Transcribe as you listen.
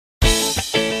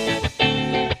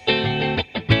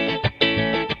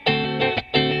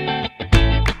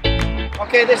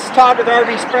Okay, this is Todd with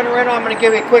RV Sprinter Rental. I'm going to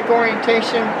give you a quick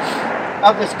orientation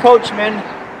of this Coachmen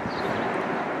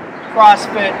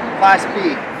Crossfit Class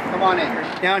B. Come on in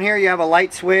here. Down here you have a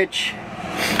light switch.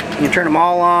 You can turn them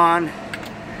all on.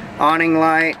 Awning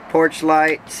light, porch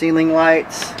light, ceiling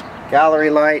lights, gallery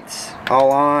lights,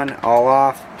 all on, all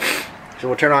off. So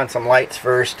we'll turn on some lights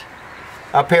first.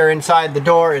 Up here inside the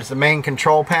door is the main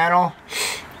control panel.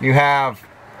 You have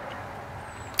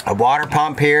a water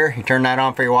pump here. You turn that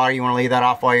on for your water. You want to leave that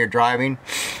off while you're driving.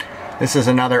 This is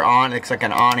another on. It looks like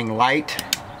an awning light.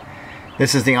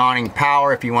 This is the awning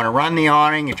power. If you want to run the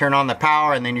awning, you turn on the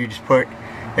power and then you just put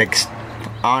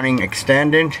awning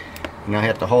extended. Now you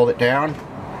have to hold it down.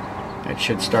 It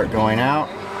should start going out.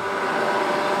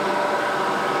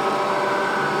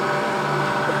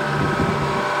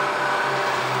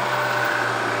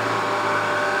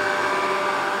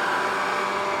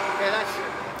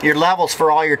 Your levels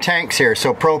for all your tanks here.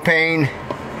 So propane,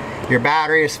 your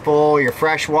battery is full, your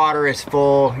fresh water is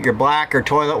full, your black or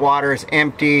toilet water is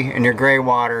empty, and your gray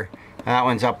water, that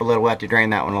one's up a little. We'll have to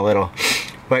drain that one a little.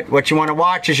 But what you want to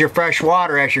watch is your fresh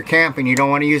water as you're camping. You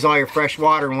don't want to use all your fresh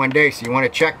water in one day, so you want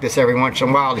to check this every once in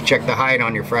a while to check the height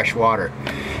on your fresh water.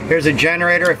 Here's a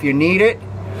generator if you need it.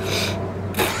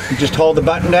 You just hold the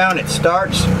button down, it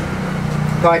starts.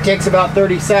 Probably takes about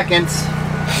 30 seconds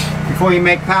before you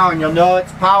make power, and you'll know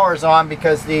its power's on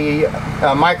because the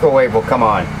microwave will come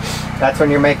on. That's when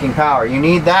you're making power. You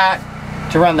need that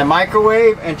to run the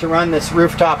microwave and to run this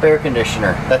rooftop air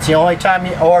conditioner. That's the only time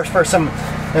you, or for some,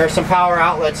 there are some power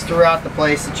outlets throughout the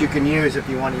place that you can use if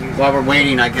you want to use. While we're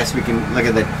waiting, I guess we can look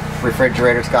at the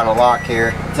refrigerator. It's got a lock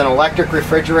here. It's an electric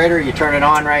refrigerator. You turn it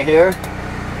on right here.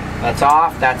 That's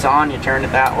off, that's on. You turn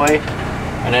it that way.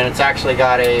 And then it's actually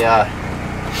got a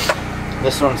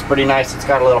this one's pretty nice. It's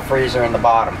got a little freezer in the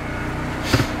bottom.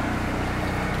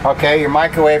 Okay, your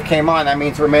microwave came on. That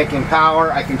means we're making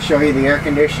power. I can show you the air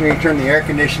conditioner. You turn the air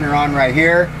conditioner on right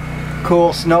here.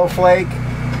 Cool snowflake.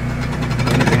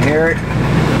 You can hear it.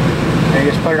 And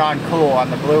you just put it on cool. On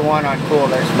the blue one, on cool.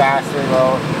 There's fast or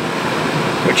low.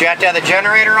 But you have to have the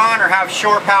generator on or have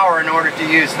shore power in order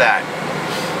to use that.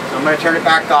 So I'm going to turn it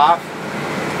back off.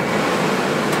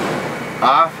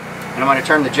 Off. And I'm going to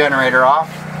turn the generator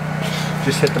off.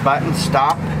 Just hit the button,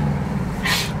 stop.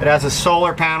 It has a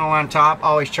solar panel on top,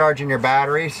 always charging your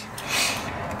batteries.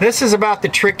 This is about the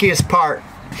trickiest part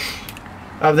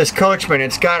of this Coachmen.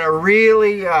 It's got a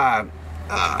really a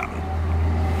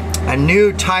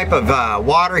new type of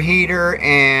water heater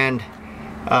and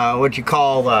what you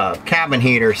call cabin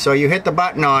heater. So you hit the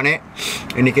button on it,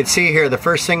 and you can see here, the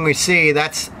first thing we see,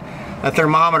 that's a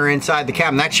thermometer inside the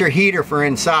cabin. That's your heater for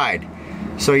inside.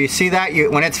 So you see that,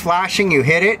 when it's flashing, you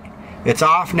hit it. It's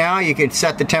off now. You can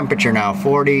set the temperature now,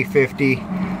 40, 50,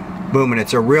 boom, and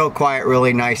it's a real quiet,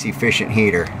 really nice, efficient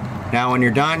heater. Now when you're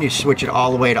done, you switch it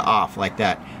all the way to off like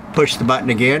that. Push the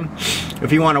button again.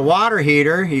 If you want a water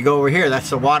heater, you go over here. That's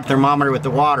the water thermometer with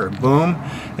the water. Boom,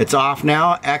 it's off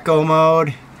now. Echo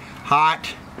mode,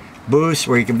 hot, boost,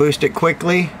 where you can boost it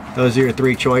quickly. Those are your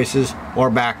three choices,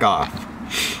 or back off.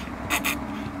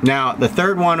 Now the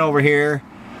third one over here,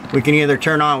 we can either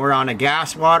turn on, we're on a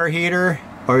gas water heater,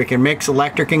 or you can mix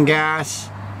electric and gas,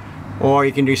 or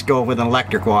you can just go with an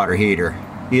electric water heater.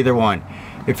 Either one.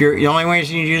 If you're, the only way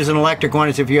you use an electric one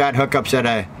is if you had hookups at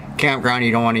a campground,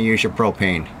 you don't want to use your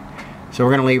propane. So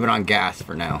we're going to leave it on gas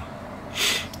for now.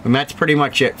 And that's pretty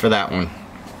much it for that one.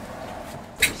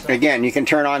 Again, you can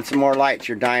turn on some more lights,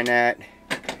 your dinette,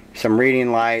 some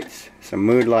reading lights, some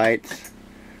mood lights.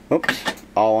 Oops,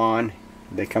 all on.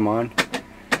 They come on.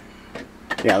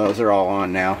 Yeah, those are all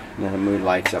on now. And then the mood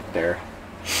lights up there.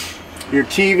 Your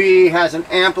TV has an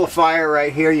amplifier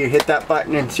right here. You hit that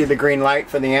button and see the green light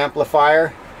for the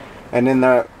amplifier. And then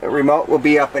the remote will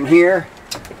be up in here.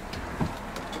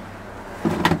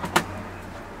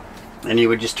 And you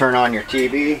would just turn on your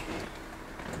TV.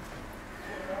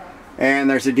 And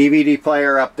there's a DVD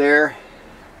player up there.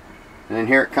 And then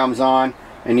here it comes on.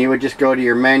 And you would just go to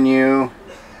your menu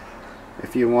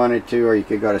if you wanted to, or you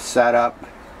could go to setup.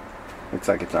 Looks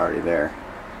like it's already there.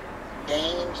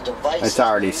 It's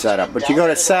already set up, but you go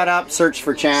to setup, search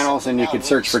for channels, and you can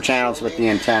search for channels with the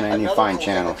antenna and you find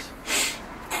channels.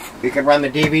 You can run the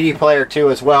DVD player too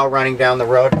as well, running down the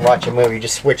road and watch a movie.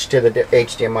 Just switch to the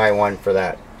HDMI one for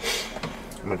that.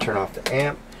 I'm going to turn off the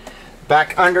amp.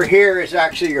 Back under here is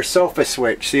actually your sofa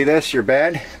switch. See this? Your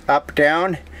bed, up,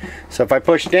 down. So if I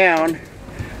push down,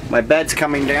 my bed's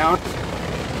coming down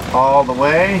all the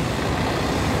way.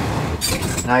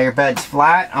 Now your bed's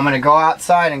flat. I'm going to go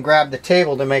outside and grab the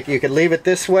table to make, you could leave it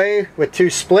this way with two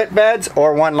split beds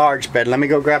or one large bed. Let me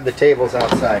go grab the tables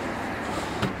outside.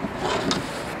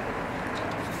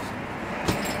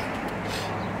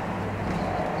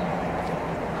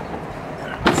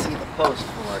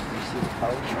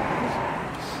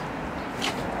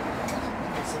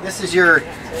 This is your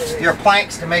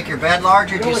planks to make your bed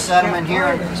larger. Just set them in here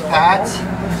on these pads.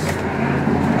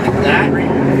 Like that.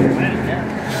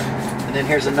 And then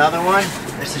here's another one.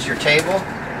 This is your table.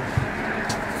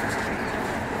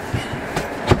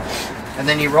 And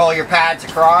then you roll your pads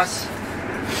across.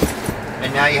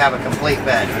 And now you have a complete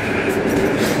bed.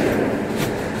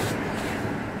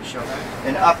 Show that.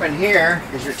 And up in here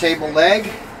is your table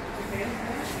leg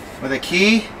with a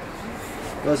key.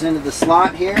 Goes into the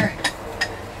slot here.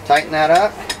 Tighten that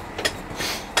up.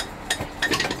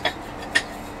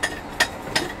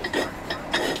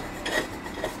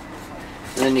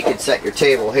 And then you can set your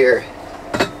table here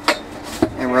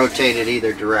and rotate it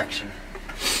either direction.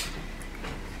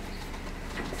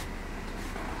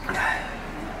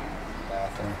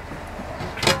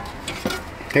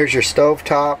 Here's your stove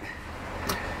top.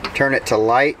 Turn it to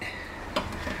light.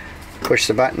 Push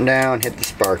the button down, hit the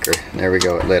sparker. There we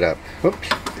go, it lit up. Whoops.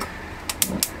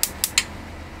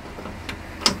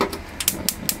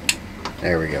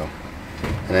 There we go.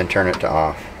 And then turn it to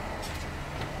off.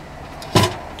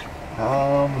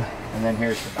 And then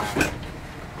here's the bathroom.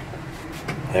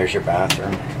 There's your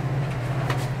bathroom.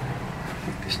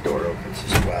 This door opens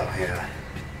as well, yeah.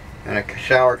 And a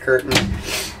shower curtain.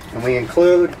 And we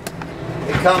include,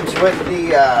 it comes with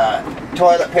the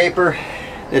toilet paper.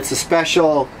 It's a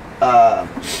special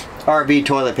RV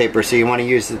toilet paper, so you want to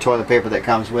use the toilet paper that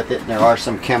comes with it. And there are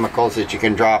some chemicals that you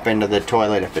can drop into the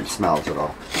toilet if it smells at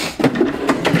all.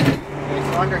 Okay,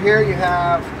 so under here you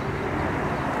have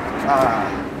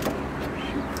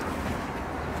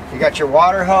you got your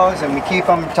water hose, and we keep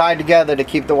them tied together to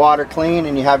keep the water clean,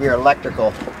 and you have your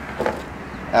electrical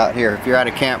out here if you're at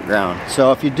a campground.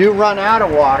 So if you do run out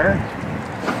of water,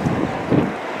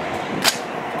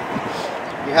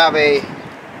 you have a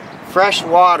fresh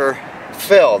water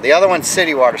fill. The other one's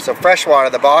city water, so fresh water.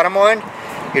 The bottom one,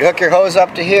 you'd hook your hose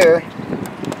up to here,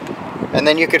 and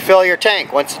then you could fill your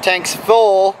tank. Once the tank's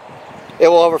full, it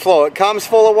will overflow. It comes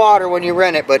full of water when you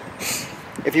rent it, but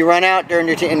if you run out during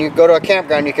your and you go to a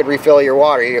campground, you could refill your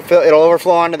water. It'll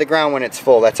overflow onto the ground when it's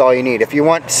full. That's all you need. If you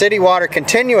want city water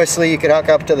continuously, you could hook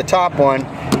up to the top one,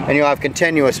 and you'll have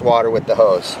continuous water with the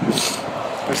hose.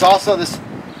 There's also this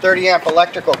 30 amp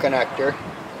electrical connector.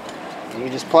 You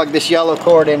just plug this yellow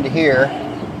cord into here,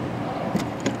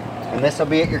 and this will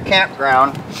be at your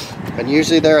campground. And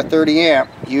usually they're a 30 amp.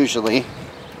 Usually,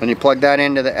 when you plug that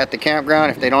into at the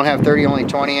campground, if they don't have 30, only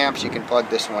 20 amps, you can plug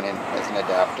this one in as an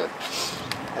adapter.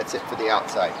 That's it for the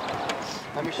outside.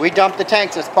 We dump the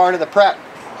tanks as part of the prep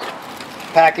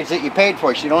package that you paid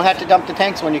for, so you don't have to dump the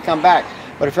tanks when you come back.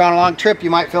 But if you're on a long trip, you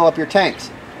might fill up your tanks.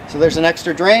 So there's an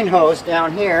extra drain hose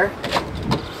down here.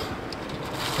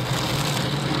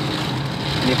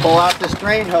 And you pull out this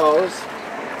drain hose,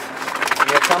 and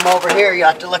you come over here, you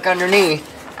have to look underneath.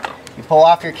 You pull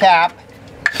off your cap,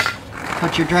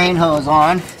 put your drain hose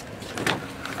on,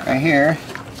 right here.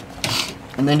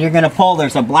 And then you're going to pull,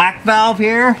 there's a black valve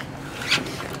here.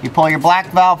 You pull your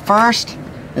black valve first,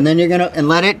 and then you're going to, and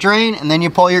let it drain, and then you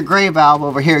pull your gray valve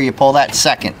over here. You pull that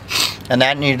second,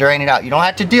 and you drain it out. You don't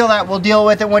have to deal that, we'll deal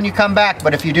with it when you come back,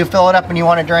 but if you do fill it up and you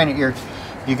want to drain it,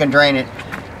 you can drain it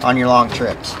on your long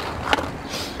trips.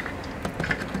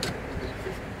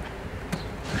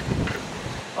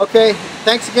 Okay,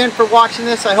 thanks again for watching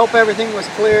this. I hope everything was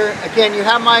clear. Again, you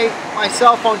have my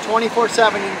cell phone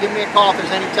 24/7. You can give me a call if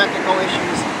there's any technical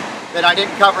issues that I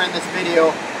didn't cover in this video.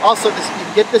 Also, you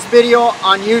can get this video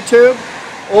on YouTube,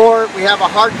 or we have a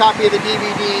hard copy of the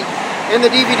DVD in the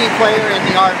DVD player in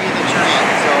the RV that you're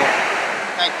in.